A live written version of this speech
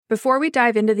Before we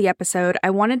dive into the episode, I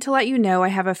wanted to let you know I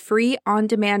have a free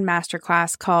on-demand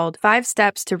masterclass called 5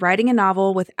 Steps to Writing a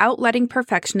Novel Without Letting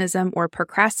Perfectionism or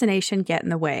Procrastination Get in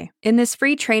the Way. In this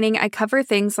free training, I cover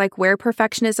things like where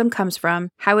perfectionism comes from,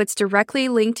 how it's directly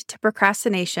linked to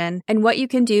procrastination, and what you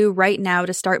can do right now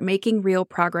to start making real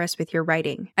progress with your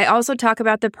writing. I also talk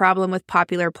about the problem with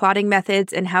popular plotting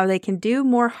methods and how they can do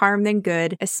more harm than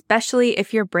good, especially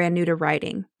if you're brand new to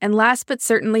writing. And last but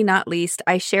certainly not least,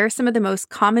 I share some of the most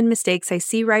common mistakes I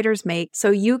see writers make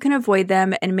so you can avoid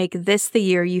them and make this the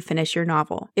year you finish your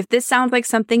novel. If this sounds like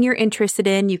something you're interested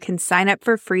in, you can sign up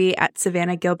for free at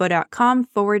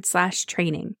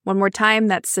savannahgilbo.com/training. One more time,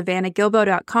 that's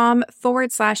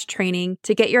savannahgilbo.com/training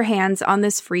to get your hands on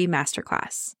this free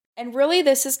masterclass. And really,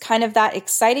 this is kind of that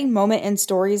exciting moment in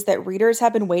stories that readers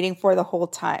have been waiting for the whole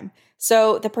time.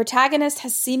 So the protagonist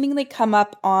has seemingly come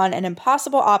up on an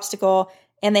impossible obstacle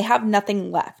and they have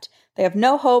nothing left. They have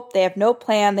no hope, they have no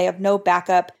plan, they have no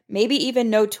backup, maybe even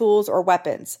no tools or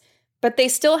weapons. But they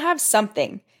still have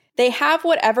something. They have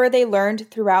whatever they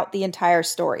learned throughout the entire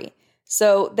story.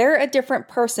 So they're a different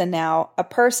person now, a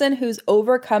person who's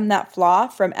overcome that flaw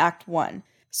from Act 1.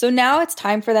 So now it's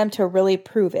time for them to really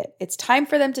prove it. It's time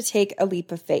for them to take a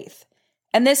leap of faith.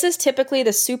 And this is typically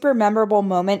the super memorable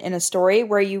moment in a story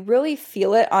where you really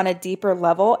feel it on a deeper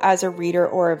level as a reader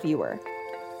or a viewer.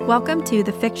 Welcome to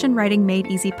the Fiction Writing Made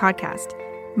Easy podcast.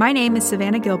 My name is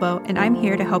Savannah Gilbo, and I'm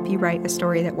here to help you write a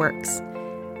story that works.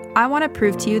 I want to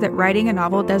prove to you that writing a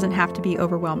novel doesn't have to be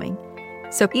overwhelming.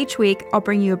 So each week, I'll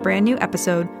bring you a brand new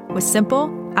episode with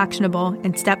simple, actionable,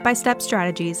 and step-by-step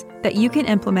strategies that you can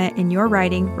implement in your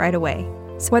writing right away.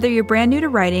 So whether you're brand new to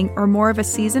writing or more of a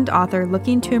seasoned author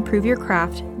looking to improve your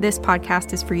craft, this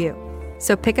podcast is for you.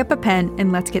 So pick up a pen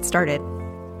and let's get started.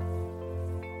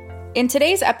 In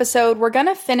today's episode, we're going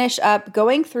to finish up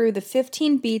going through the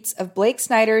 15 beats of Blake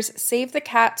Snyder's Save the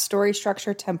Cat story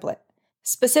structure template.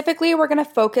 Specifically, we're going to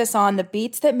focus on the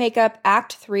beats that make up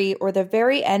Act 3 or the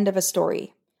very end of a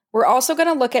story. We're also going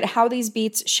to look at how these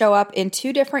beats show up in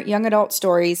 2 different young adult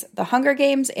stories, The Hunger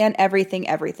Games and Everything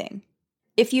Everything.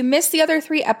 If you missed the other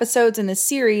 3 episodes in this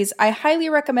series, I highly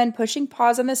recommend pushing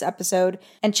pause on this episode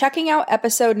and checking out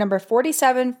episode number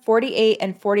 47, 48,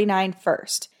 and 49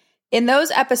 first. In those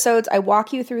episodes, I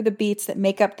walk you through the beats that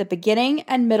make up the beginning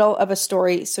and middle of a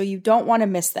story, so you don't want to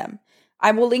miss them.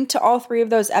 I will link to all 3 of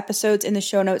those episodes in the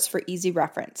show notes for easy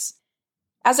reference.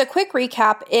 As a quick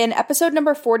recap, in episode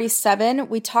number 47,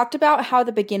 we talked about how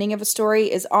the beginning of a story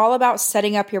is all about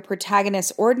setting up your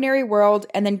protagonist's ordinary world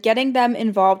and then getting them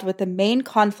involved with the main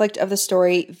conflict of the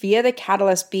story via the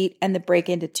catalyst beat and the break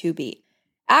into 2 beat.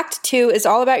 Act 2 is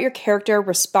all about your character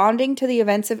responding to the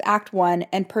events of Act 1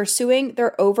 and pursuing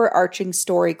their overarching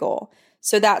story goal.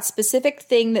 So that specific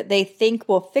thing that they think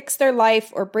will fix their life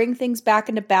or bring things back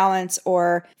into balance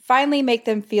or finally make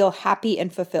them feel happy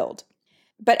and fulfilled.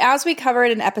 But as we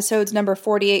covered in episodes number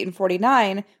 48 and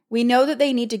 49, we know that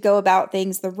they need to go about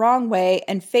things the wrong way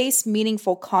and face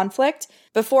meaningful conflict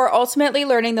before ultimately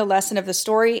learning the lesson of the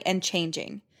story and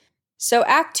changing. So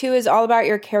Act 2 is all about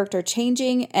your character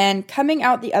changing and coming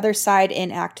out the other side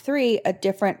in Act 3 a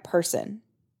different person.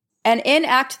 And in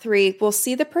Act 3, we'll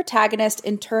see the protagonist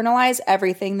internalize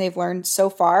everything they've learned so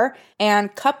far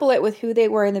and couple it with who they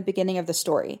were in the beginning of the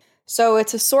story. So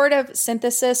it's a sort of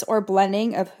synthesis or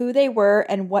blending of who they were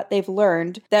and what they've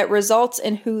learned that results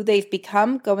in who they've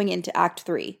become going into Act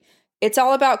 3. It's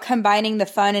all about combining the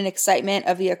fun and excitement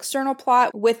of the external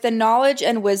plot with the knowledge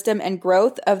and wisdom and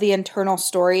growth of the internal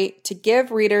story to give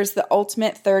readers the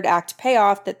ultimate third act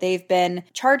payoff that they've been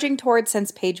charging towards since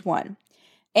page 1.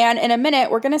 And in a minute,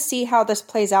 we're going to see how this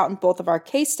plays out in both of our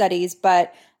case studies,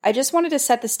 but I just wanted to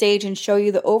set the stage and show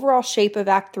you the overall shape of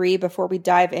Act 3 before we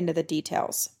dive into the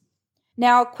details.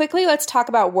 Now, quickly, let's talk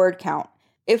about word count.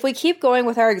 If we keep going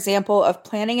with our example of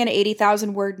planning an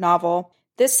 80,000 word novel,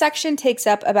 this section takes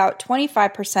up about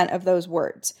 25% of those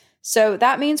words. So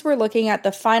that means we're looking at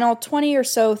the final 20 or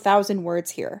so thousand words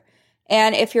here.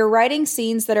 And if you're writing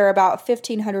scenes that are about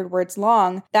 1,500 words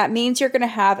long, that means you're going to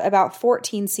have about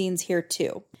 14 scenes here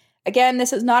too. Again,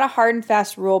 this is not a hard and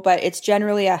fast rule, but it's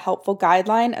generally a helpful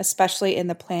guideline, especially in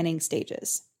the planning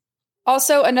stages.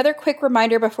 Also, another quick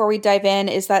reminder before we dive in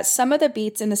is that some of the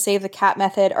beats in the Save the Cat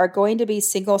method are going to be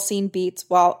single scene beats,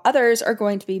 while others are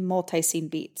going to be multi-scene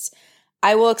beats.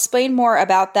 I will explain more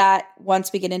about that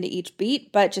once we get into each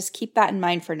beat, but just keep that in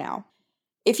mind for now.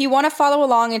 If you want to follow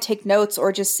along and take notes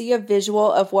or just see a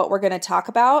visual of what we're going to talk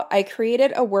about, I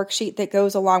created a worksheet that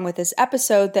goes along with this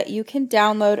episode that you can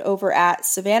download over at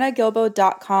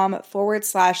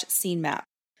savannahgilbo.com/scene map.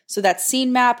 So that's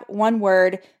scene map, one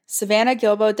word,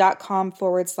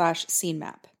 savannahgilbo.com/scene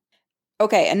map.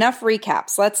 Okay, enough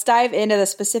recaps. Let's dive into the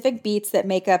specific beats that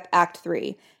make up Act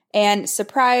 3. And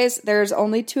surprise, there's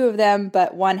only 2 of them,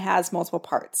 but one has multiple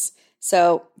parts.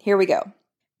 So here we go.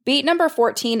 Beat number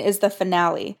 14 is the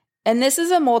finale. And this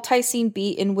is a multi-scene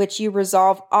beat in which you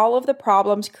resolve all of the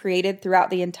problems created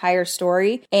throughout the entire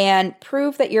story and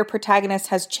prove that your protagonist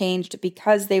has changed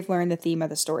because they've learned the theme of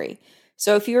the story.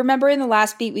 So if you remember in the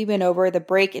last beat we went over, the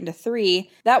break into 3,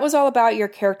 that was all about your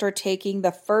character taking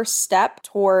the first step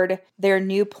toward their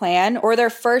new plan or their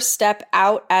first step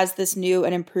out as this new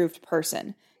and improved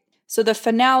person. So the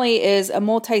finale is a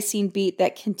multi-scene beat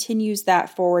that continues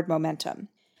that forward momentum.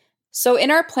 So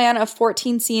in our plan of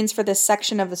 14 scenes for this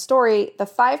section of the story, the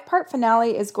 5-part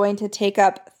finale is going to take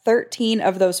up 13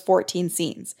 of those 14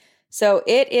 scenes. So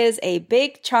it is a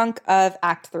big chunk of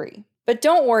Act 3. But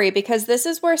don't worry, because this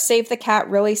is where Save the Cat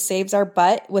really saves our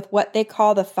butt with what they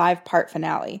call the 5-part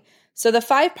finale. So the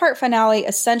 5-part finale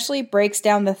essentially breaks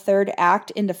down the third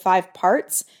act into 5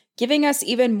 parts, giving us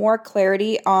even more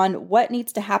clarity on what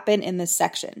needs to happen in this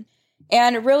section.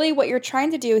 And really what you're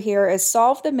trying to do here is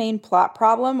solve the main plot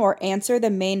problem or answer the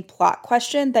main plot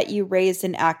question that you raised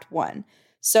in Act 1.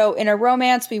 So in a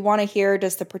romance, we want to hear,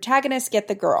 does the protagonist get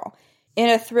the girl? In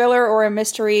a thriller or a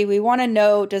mystery, we want to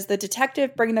know, does the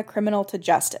detective bring the criminal to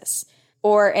justice?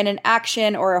 Or in an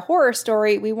action or a horror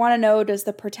story, we want to know, does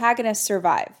the protagonist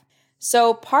survive?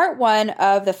 So part 1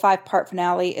 of the 5-part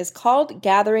finale is called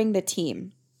Gathering the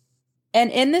Team.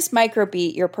 And in this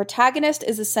microbeat, your protagonist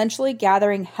is essentially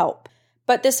gathering help.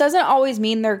 But this doesn't always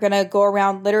mean they're going to go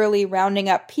around literally rounding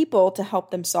up people to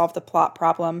help them solve the plot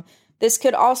problem. This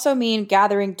could also mean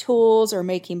gathering tools or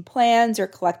making plans or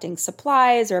collecting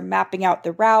supplies or mapping out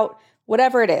the route,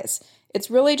 whatever it is. It's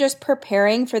really just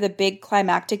preparing for the big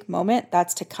climactic moment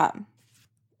that's to come.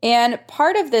 And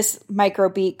part of this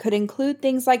microbeat could include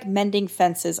things like mending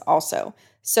fences also.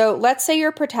 So let's say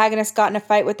your protagonist got in a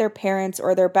fight with their parents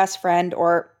or their best friend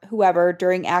or whoever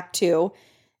during Act 2,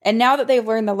 and now that they've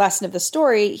learned the lesson of the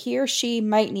story, he or she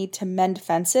might need to mend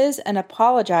fences and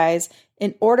apologize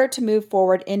in order to move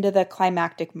forward into the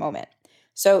climactic moment.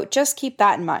 So just keep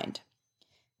that in mind.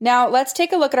 Now let's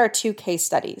take a look at our 2 case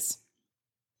studies.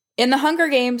 In the Hunger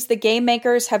Games, the game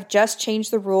makers have just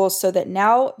changed the rules so that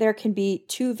now there can be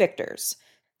 2 victors.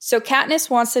 So Katniss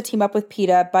wants to team up with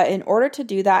Peeta, but in order to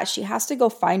do that, she has to go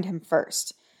find him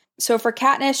first. So for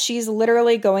Katniss, she's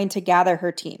literally going to gather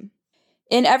her team.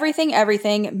 In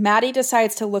Everything, Maddie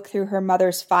decides to look through her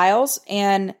mother's files,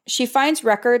 and she finds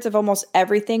records of almost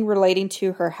everything relating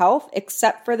to her health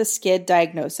except for the SCID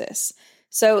diagnosis.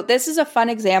 So this is a fun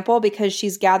example because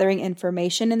she's gathering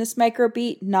information in this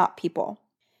microbeat, not people.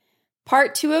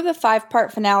 Part 2 of the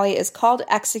 5-part finale is called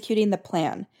Executing the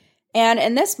Plan. And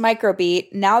in this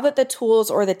microbeat, now that the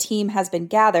tools or the team has been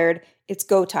gathered, it's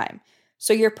go time.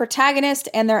 So your protagonist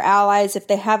and their allies, if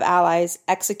they have allies,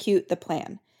 execute the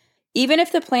plan. Even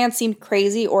if the plan seemed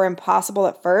crazy or impossible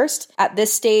at first, at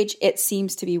this stage, it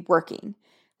seems to be working.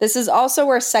 This is also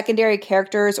where secondary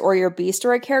characters or your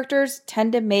B-story characters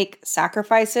tend to make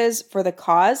sacrifices for the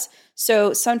cause.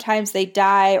 So sometimes they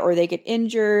die or they get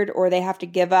injured or they have to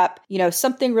give up,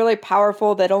 something really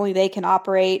powerful that only they can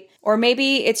operate. Or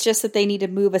maybe it's just that they need to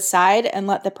move aside and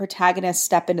let the protagonist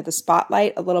step into the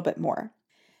spotlight a little bit more.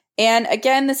 And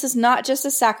again, this is not just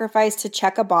a sacrifice to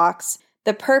check a box.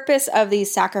 The purpose of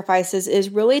these sacrifices is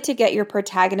really to get your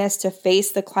protagonist to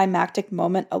face the climactic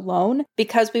moment alone,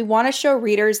 because we want to show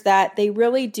readers that they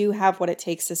really do have what it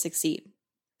takes to succeed.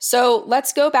 So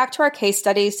let's go back to our case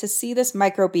studies to see this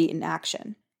microbeat in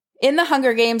action. In the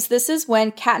Hunger Games, this is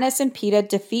when Katniss and Peeta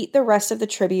defeat the rest of the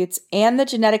tributes and the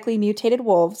genetically mutated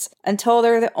wolves until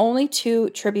they're the only 2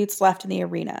 tributes left in the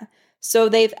arena. So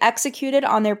they've executed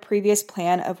on their previous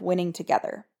plan of winning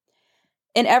together.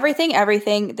 In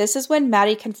Everything, this is when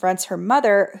Maddie confronts her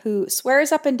mother, who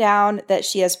swears up and down that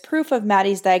she has proof of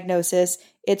Maddie's diagnosis,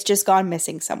 it's just gone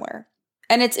missing somewhere.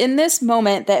 And it's in this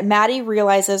moment that Maddie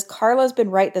realizes Carla's been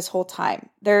right this whole time.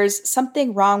 There's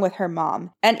something wrong with her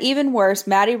mom. And even worse,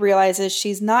 Maddie realizes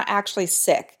she's not actually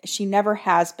sick. She never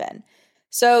has been.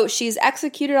 So she's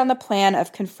executed on the plan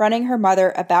of confronting her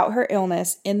mother about her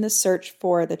illness in the search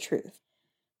for the truth.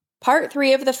 Part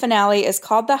 3 of the finale is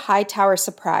called the Hightower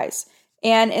Surprise.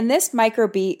 And in this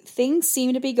microbeat, things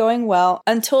seem to be going well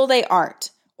until they aren't,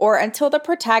 or until the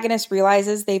protagonist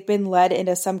realizes they've been led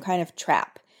into some kind of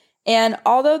trap. And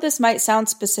although this might sound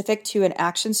specific to an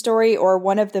action story or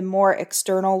one of the more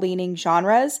external-leaning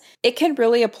genres, it can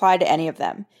really apply to any of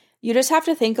them. You just have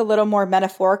to think a little more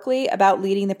metaphorically about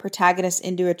leading the protagonist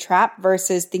into a trap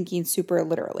versus thinking super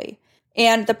literally.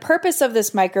 And the purpose of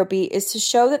this microbeat is to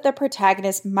show that the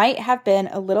protagonist might have been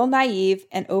a little naive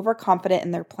and overconfident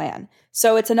in their plan.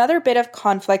 So it's another bit of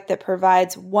conflict that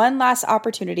provides one last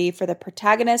opportunity for the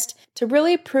protagonist to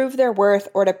really prove their worth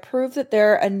or to prove that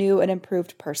they're a new and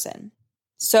improved person.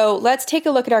 So let's take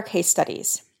a look at our case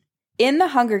studies. In the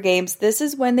Hunger Games, this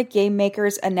is when the game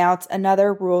makers announce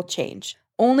another rule change.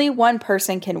 Only one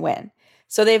person can win.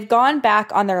 So they've gone back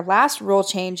on their last rule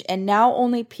change, and now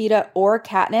only Peeta or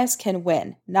Katniss can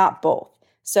win, not both.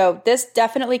 So this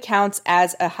definitely counts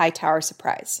as a Hightower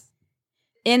surprise.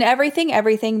 In Everything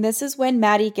Everything, this is when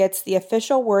Maddie gets the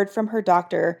official word from her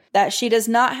doctor that she does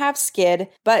not have SCID,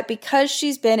 but because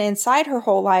she's been inside her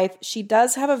whole life, she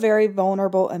does have a very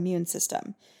vulnerable immune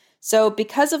system. So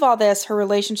because of all this, her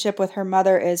relationship with her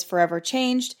mother is forever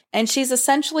changed, and she's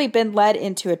essentially been led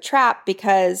into a trap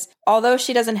because although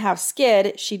she doesn't have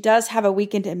SCID, she does have a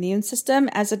weakened immune system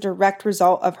as a direct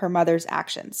result of her mother's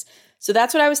actions. So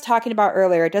that's what I was talking about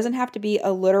earlier. It doesn't have to be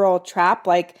a literal trap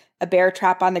like a bear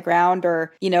trap on the ground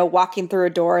or, walking through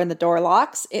a door and the door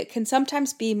locks. It can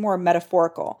sometimes be more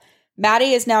metaphorical.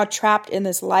 Maddie is now trapped in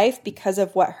this life because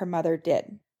of what her mother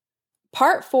did.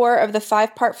 Part 4 of the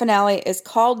 5-part finale is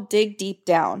called Dig Deep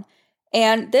Down,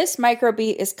 and this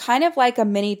microbeat is kind of like a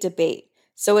mini debate.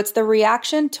 So it's the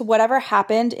reaction to whatever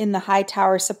happened in the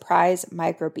Hightower surprise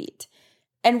microbeat.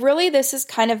 And really, this is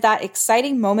kind of that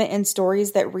exciting moment in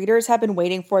stories that readers have been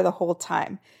waiting for the whole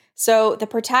time. So the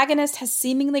protagonist has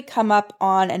seemingly come up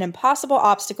on an impossible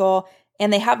obstacle,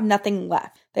 and they have nothing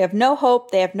left. They have no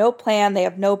hope, they have no plan, they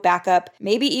have no backup,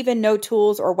 maybe even no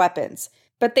tools or weapons.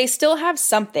 But they still have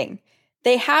something.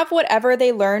 They have whatever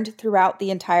they learned throughout the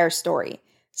entire story.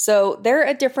 So they're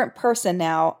a different person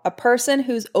now, a person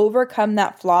who's overcome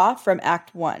that flaw from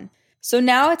Act 1. So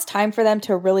now it's time for them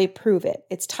to really prove it.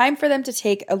 It's time for them to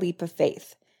take a leap of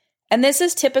faith. And this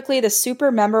is typically the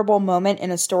super memorable moment in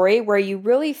a story where you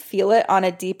really feel it on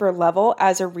a deeper level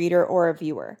as a reader or a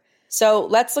viewer. So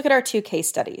let's look at our 2 case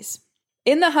studies.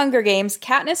 In the Hunger Games,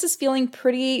 Katniss is feeling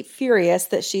pretty furious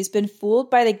that she's been fooled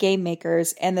by the game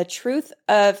makers and the truth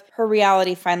of her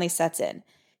reality finally sets in.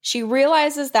 She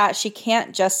realizes that she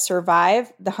can't just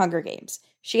survive the Hunger Games.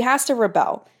 She has to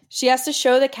rebel. She has to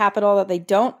show the Capitol that they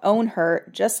don't own her,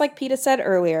 just like Peeta said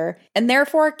earlier, and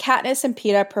therefore Katniss and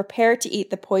Peeta prepare to eat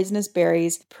the poisonous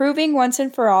berries, proving once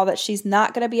and for all that she's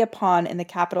not going to be a pawn in the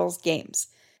Capitol's games.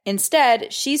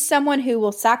 Instead, she's someone who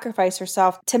will sacrifice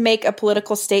herself to make a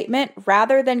political statement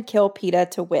rather than kill Peeta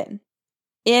to win.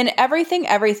 In Everything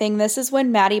Everything, this is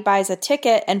when Maddie buys a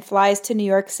ticket and flies to New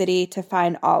York City to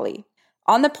find Ollie.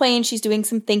 On the plane, she's doing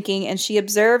some thinking and she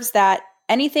observes that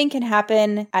anything can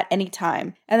happen at any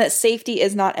time and that safety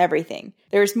is not everything.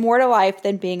 There's more to life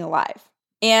than being alive.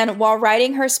 And while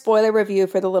writing her spoiler review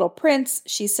for The Little Prince,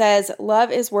 she says,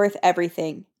 "Love is worth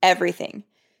everything, everything."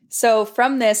 So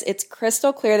from this, it's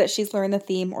crystal clear that she's learned the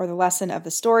theme or the lesson of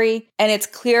the story, and it's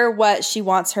clear what she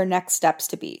wants her next steps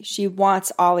to be. She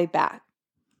wants Ollie back.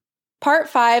 Part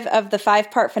 5 of the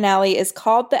 5-part finale is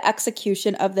called The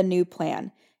Execution of the New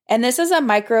Plan, and this is a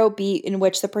micro beat in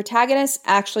which the protagonist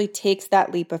actually takes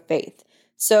that leap of faith.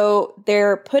 So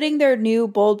they're putting their new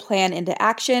bold plan into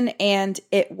action, and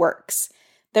it works.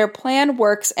 Their plan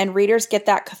works, and readers get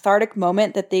that cathartic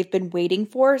moment that they've been waiting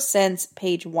for since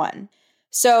page 1.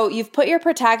 So you've put your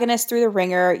protagonist through the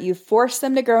ringer, you've forced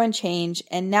them to grow and change,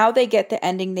 and now they get the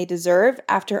ending they deserve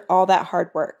after all that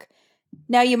hard work.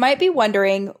 Now you might be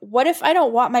wondering, what if I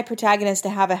don't want my protagonist to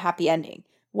have a happy ending?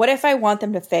 What if I want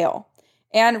them to fail?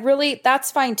 And really,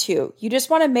 that's fine too. You just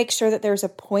want to make sure that there's a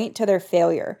point to their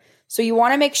failure. So you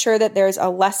want to make sure that there's a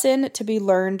lesson to be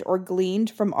learned or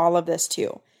gleaned from all of this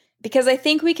too. Because I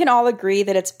think we can all agree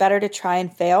that it's better to try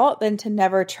and fail than to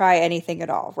never try anything at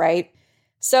all, right?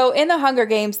 So in the Hunger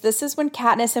Games, this is when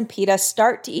Katniss and Peeta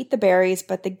start to eat the berries,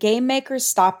 but the game makers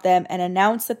stop them and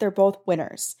announce that they're both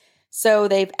winners. So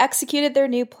they've executed their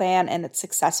new plan and it's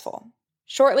successful.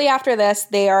 Shortly after this,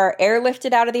 they are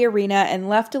airlifted out of the arena and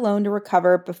left alone to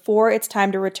recover before it's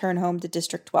time to return home to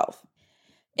District 12.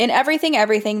 In Everything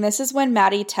Everything, this is when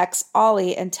Maddie texts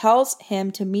Ollie and tells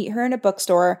him to meet her in a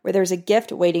bookstore where there's a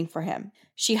gift waiting for him.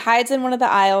 She hides in one of the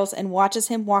aisles and watches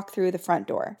him walk through the front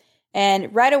door.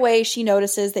 And right away, she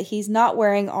notices that he's not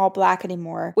wearing all black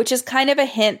anymore, which is kind of a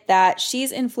hint that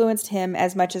she's influenced him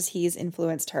as much as he's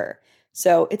influenced her.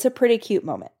 So it's a pretty cute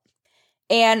moment.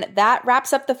 And that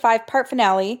wraps up the 5-part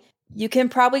finale. You can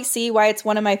probably see why it's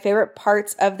one of my favorite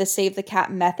parts of the Save the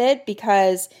Cat method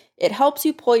because it helps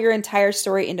you pull your entire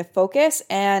story into focus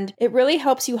and it really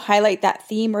helps you highlight that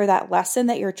theme or that lesson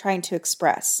that you're trying to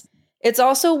express. It's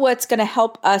also what's going to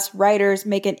help us writers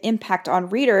make an impact on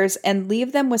readers and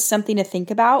leave them with something to think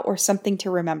about or something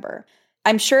to remember.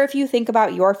 I'm sure if you think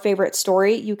about your favorite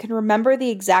story, you can remember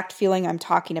the exact feeling I'm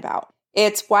talking about.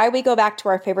 It's why we go back to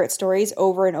our favorite stories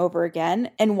over and over again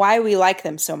and why we like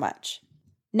them so much.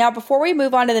 Now, before we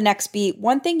move on to the next beat,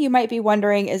 one thing you might be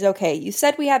wondering is, okay, you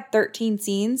said we had 13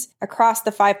 scenes across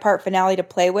the 5-part finale to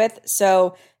play with,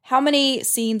 so how many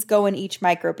scenes go in each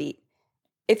microbeat?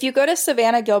 If you go to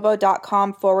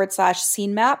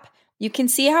savannahgilbo.com/scene map, you can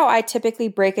see how I typically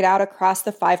break it out across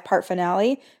the 5-part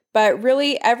finale, but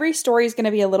really every story is going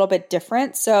to be a little bit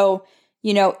different. So,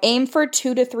 aim for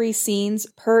 2 to 3 scenes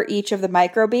per each of the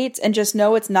microbeats and just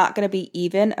know it's not going to be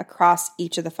even across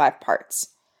each of the 5 parts.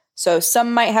 So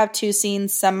some might have 2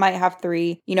 scenes, some might have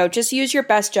 3. Just use your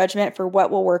best judgment for what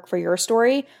will work for your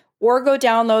story, or go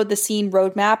download the scene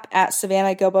roadmap at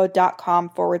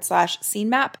savannahgilbo.com/scene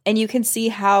map, and you can see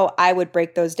how I would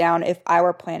break those down if I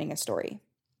were planning a story.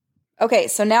 Okay,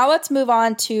 so now let's move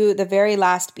on to the very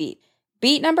last beat.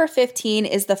 Beat number 15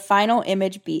 is the final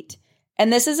image beat.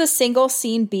 And this is a single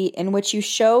scene beat in which you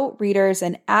show readers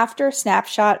an after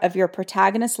snapshot of your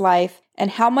protagonist's life and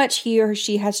how much he or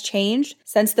she has changed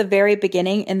since the very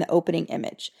beginning in the opening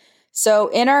image. So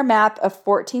in our map of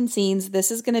 14 scenes,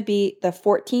 this is going to be the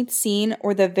 14th scene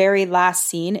or the very last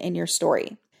scene in your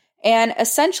story. And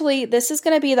essentially, this is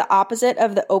going to be the opposite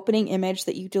of the opening image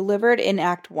that you delivered in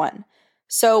Act 1.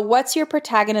 So what's your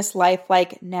protagonist's life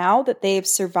like now that they've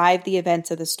survived the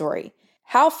events of the story?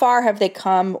 How far have they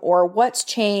come, or what's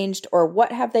changed, or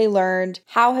what have they learned?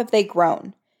 How have they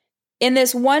grown? In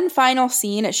this one final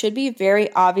scene, it should be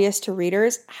very obvious to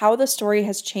readers how the story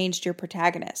has changed your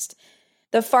protagonist.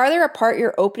 The farther apart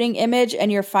your opening image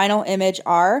and your final image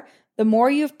are, the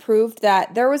more you've proved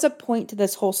that there was a point to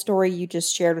this whole story you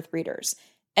just shared with readers,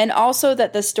 and also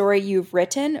that the story you've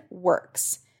written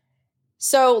works.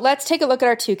 So let's take a look at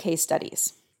our 2 case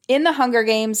studies. In The Hunger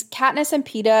Games, Katniss and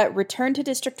Peeta return to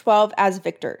District 12 as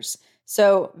victors.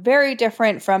 So very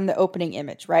different from the opening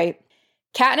image, right?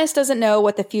 Katniss doesn't know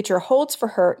what the future holds for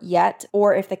her yet,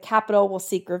 or if the Capitol will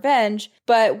seek revenge,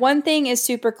 but one thing is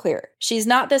super clear. She's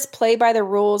not this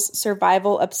play-by-the-rules,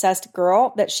 survival-obsessed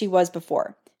girl that she was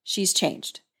before. She's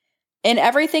changed. In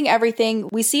Everything,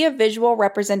 we see a visual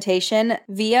representation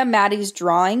via Maddie's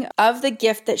drawing of the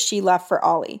gift that she left for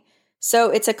Ollie. So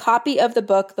it's a copy of the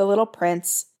book, The Little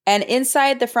Prince, and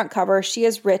inside the front cover, she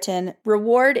has written,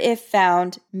 "Reward if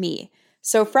found, me."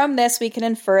 So from this, we can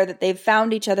infer that they've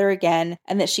found each other again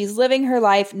and that she's living her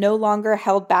life no longer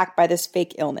held back by this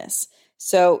fake illness.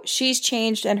 So she's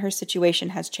changed and her situation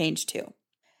has changed too.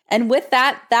 And with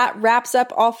that wraps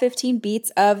up all 15 beats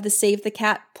of the Save the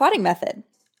Cat plotting method.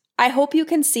 I hope you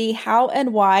can see how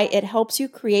and why it helps you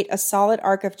create a solid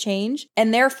arc of change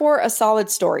and therefore a solid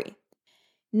story.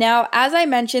 Now, as I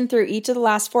mentioned through each of the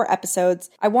last 4 episodes,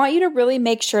 I want you to really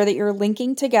make sure that you're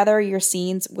linking together your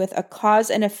scenes with a cause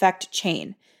and effect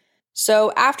chain.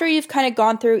 So after you've kind of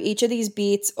gone through each of these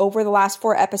beats over the last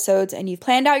 4 episodes and you've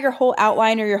planned out your whole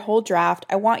outline or your whole draft,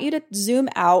 I want you to zoom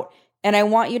out and I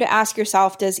want you to ask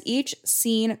yourself, does each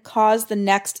scene cause the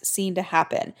next scene to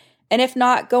happen? And if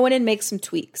not, go in and make some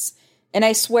tweaks. And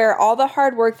I swear all the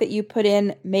hard work that you put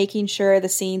in making sure the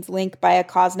scenes link by a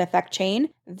cause and effect chain,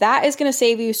 that is going to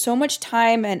save you so much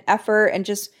time and effort and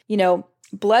just,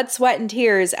 blood, sweat, and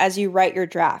tears as you write your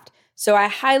draft. So I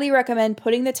highly recommend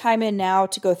putting the time in now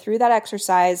to go through that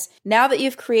exercise now that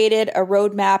you've created a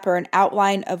roadmap or an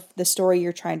outline of the story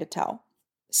you're trying to tell.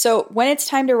 So when it's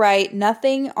time to write,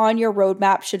 nothing on your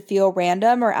roadmap should feel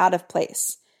random or out of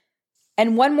place.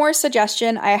 And one more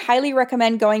suggestion, I highly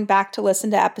recommend going back to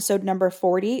listen to episode number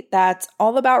 40. That's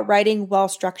all about writing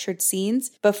well-structured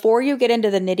scenes before you get into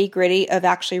the nitty-gritty of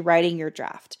actually writing your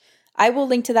draft. I will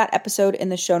link to that episode in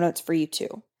the show notes for you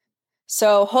too.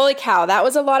 So holy cow, that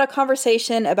was a lot of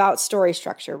conversation about story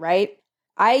structure, right?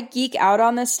 I geek out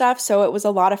on this stuff, so it was a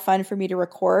lot of fun for me to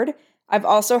record. I've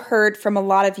also heard from a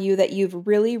lot of you that you've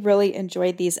really, really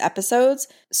enjoyed these episodes,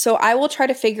 so I will try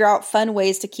to figure out fun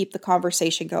ways to keep the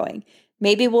conversation going.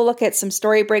 Maybe we'll look at some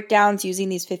story breakdowns using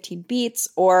these 15 beats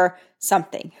or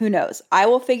something. Who knows? I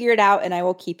will figure it out and I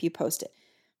will keep you posted.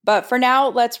 But for now,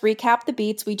 let's recap the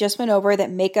beats we just went over that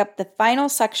make up the final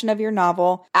section of your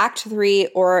novel, Act 3,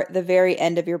 or the very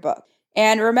end of your book.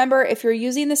 And remember, if you're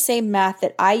using the same math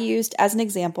that I used as an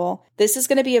example, this is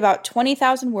going to be about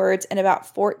 20,000 words and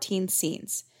about 14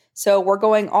 scenes. So we're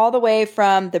going all the way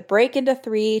from the break into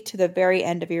 3 to the very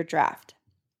end of your draft.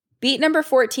 Beat number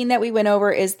 14 that we went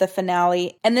over is the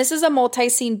finale, and this is a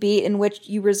multi-scene beat in which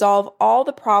you resolve all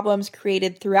the problems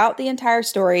created throughout the entire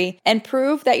story and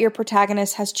prove that your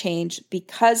protagonist has changed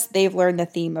because they've learned the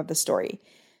theme of the story.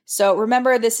 So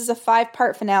remember, this is a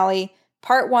 5-part finale.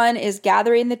 Part 1 is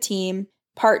gathering the team.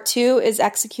 Part 2 is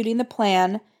executing the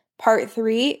plan. Part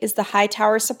 3 is the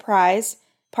Hightower surprise.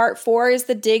 Part 4 is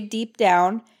the dig deep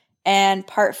down. And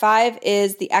part 5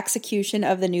 is the execution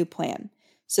of the new plan.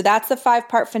 So that's the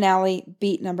 5-part finale,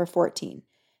 beat number 14.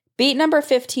 Beat number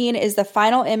 15 is the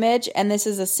final image, and this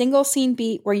is a single scene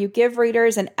beat where you give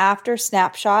readers an after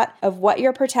snapshot of what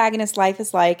your protagonist's life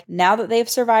is like now that they've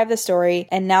survived the story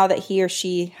and now that he or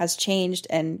she has changed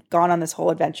and gone on this whole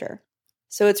adventure.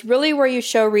 So it's really where you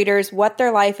show readers what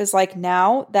their life is like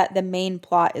now that the main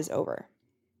plot is over.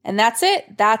 And that's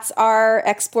it. That's our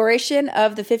exploration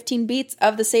of the 15 beats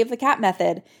of the Save the Cat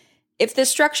method. If this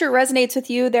structure resonates with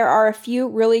you, there are a few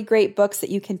really great books that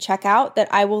you can check out that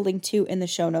I will link to in the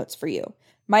show notes for you.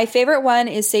 My favorite one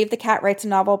is Save the Cat Writes a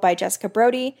Novel by Jessica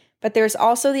Brody, but there's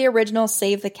also the original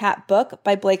Save the Cat book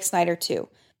by Blake Snyder too.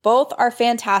 Both are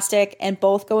fantastic and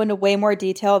both go into way more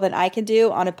detail than I can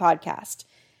do on a podcast.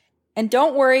 And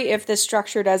don't worry if this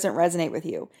structure doesn't resonate with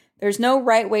you. There's no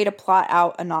right way to plot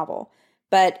out a novel.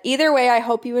 But either way, I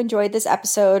hope you enjoyed this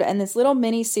episode and this little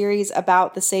mini series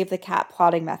about the Save the Cat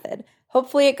plotting method.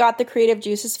 Hopefully it got the creative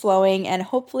juices flowing and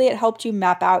hopefully it helped you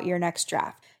map out your next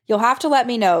draft. You'll have to let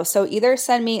me know, so either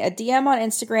send me a DM on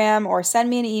Instagram or send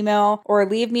me an email or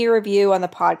leave me a review on the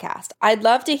podcast. I'd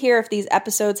love to hear if these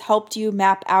episodes helped you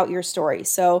map out your story,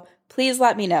 so please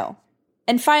let me know.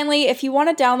 And finally, if you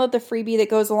want to download the freebie that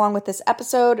goes along with this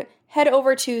episode, head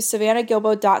over to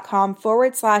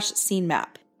savannahgilbo.com/scene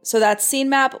map. So that's scene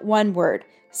map, one word,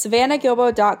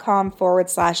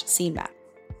 savannahgilbo.com/scene map.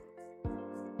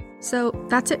 So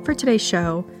that's it for today's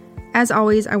show. As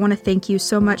always, I want to thank you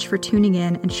so much for tuning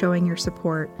in and showing your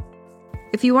support.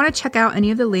 If you want to check out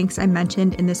any of the links I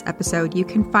mentioned in this episode, you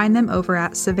can find them over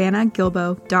at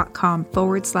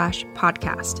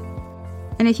savannahgilbo.com/podcast.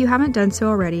 And if you haven't done so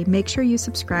already, make sure you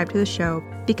subscribe to the show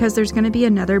because there's going to be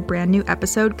another brand new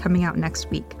episode coming out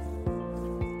next week.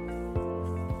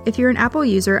 If you're an Apple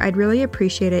user, I'd really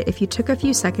appreciate it if you took a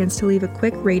few seconds to leave a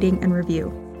quick rating and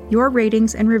review. Your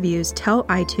ratings and reviews tell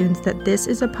iTunes that this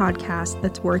is a podcast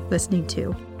that's worth listening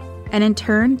to. And in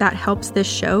turn, that helps this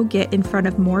show get in front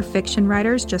of more fiction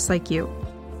writers just like you.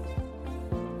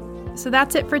 So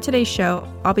that's it for today's show.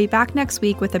 I'll be back next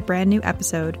week with a brand new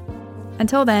episode.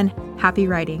 Until then, happy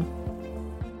writing.